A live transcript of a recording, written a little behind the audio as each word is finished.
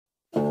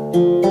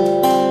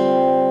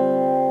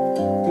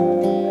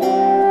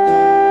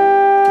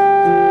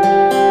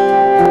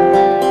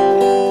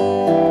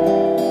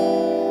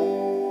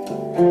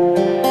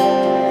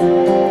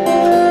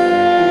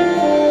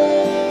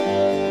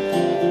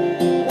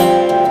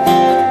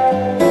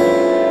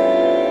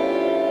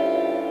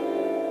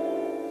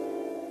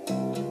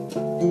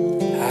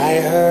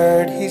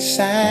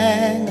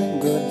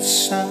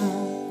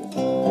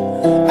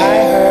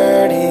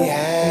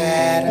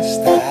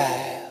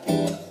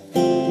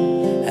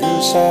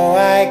so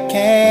I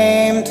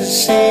came to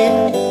see,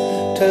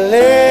 to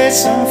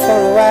listen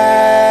for a while.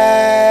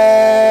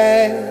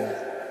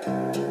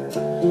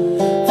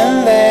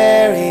 And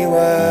there he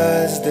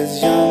was,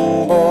 this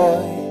young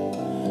boy,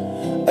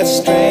 a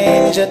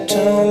stranger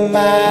to my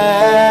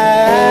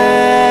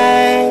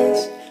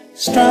eyes,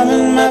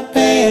 strumming my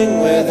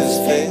pain with his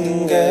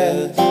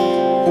fingers,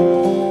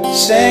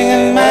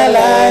 singing my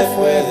life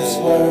with his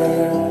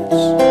words,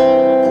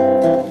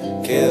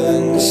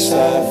 killing me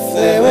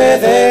softly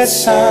with his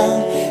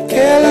song,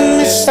 killing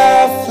me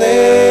softly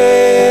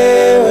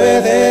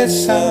with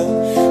his song,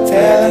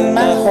 telling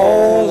my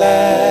whole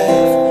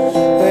life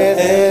with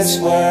his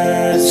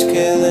words,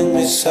 killing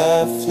me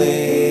softly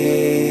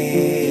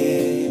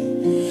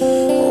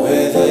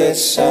with his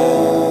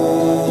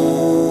song.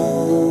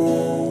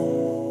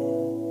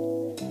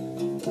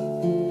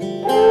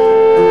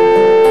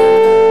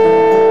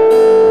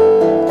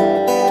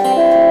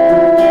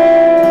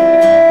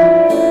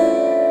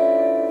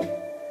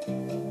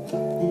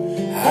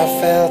 I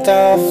felt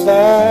all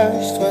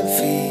flushed with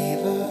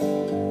fever,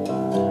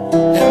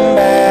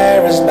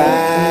 embarrassed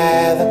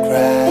by the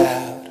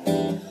crowd.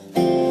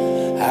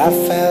 I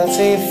felt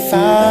he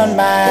found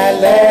my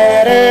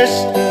letters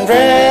and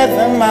read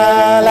them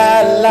all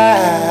out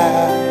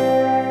loud.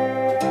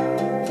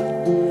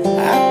 I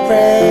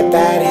prayed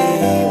that he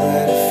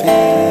would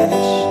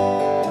finish,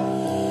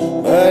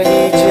 but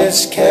he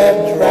just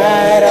kept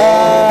right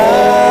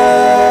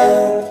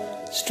on,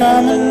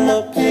 strumming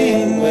my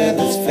pain with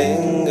his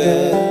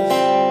fingers,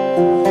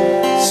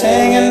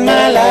 singing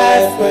my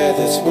life with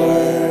his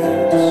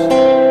words,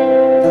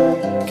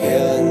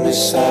 killing me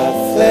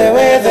softly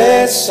with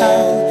his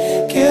song,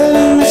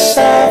 killing me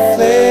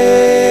softly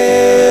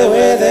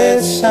with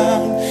his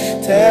song,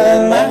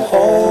 telling my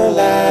whole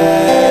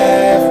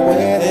life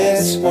with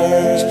his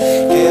words,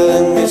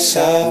 killing me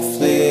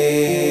softly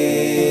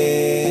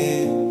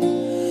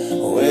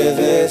with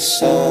his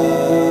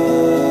song.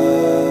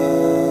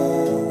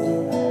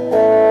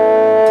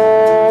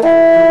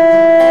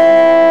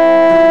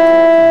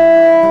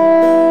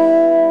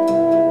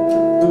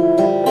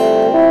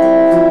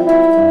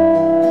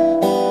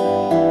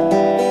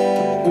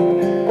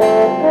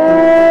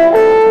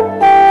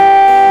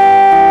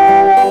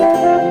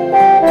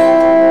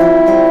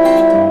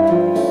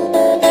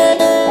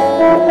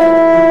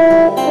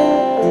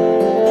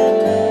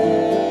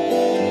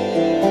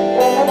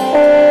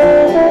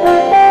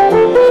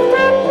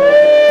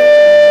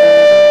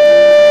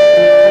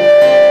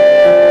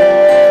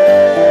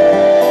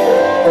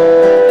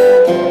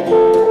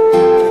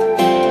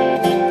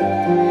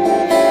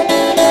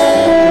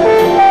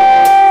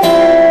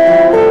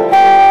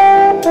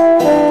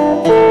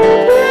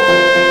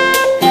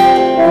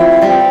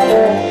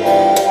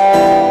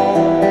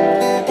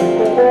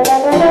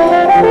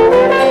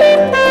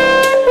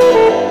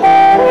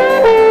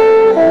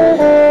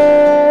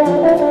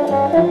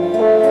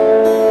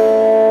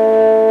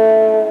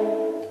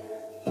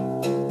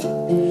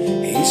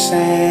 He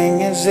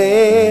sang as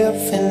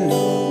if he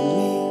knew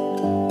me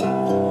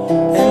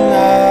in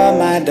all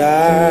my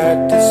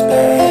dark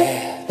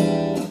despair,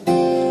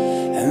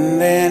 and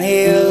then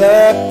he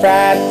looked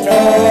right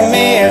through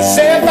me as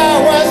if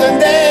I wasn't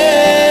there.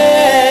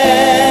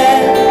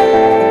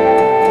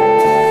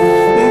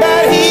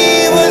 But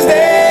he was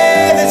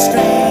there, the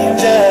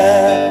stranger,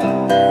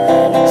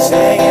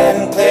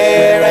 singing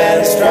clear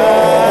and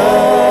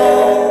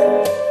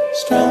strong,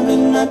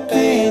 strumming my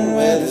pain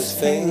with his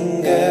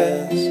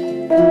fingers,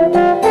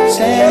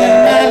 singing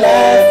my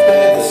life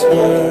with his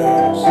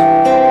words,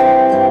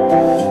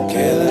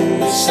 killing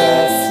me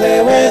softly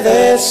with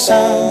his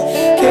song,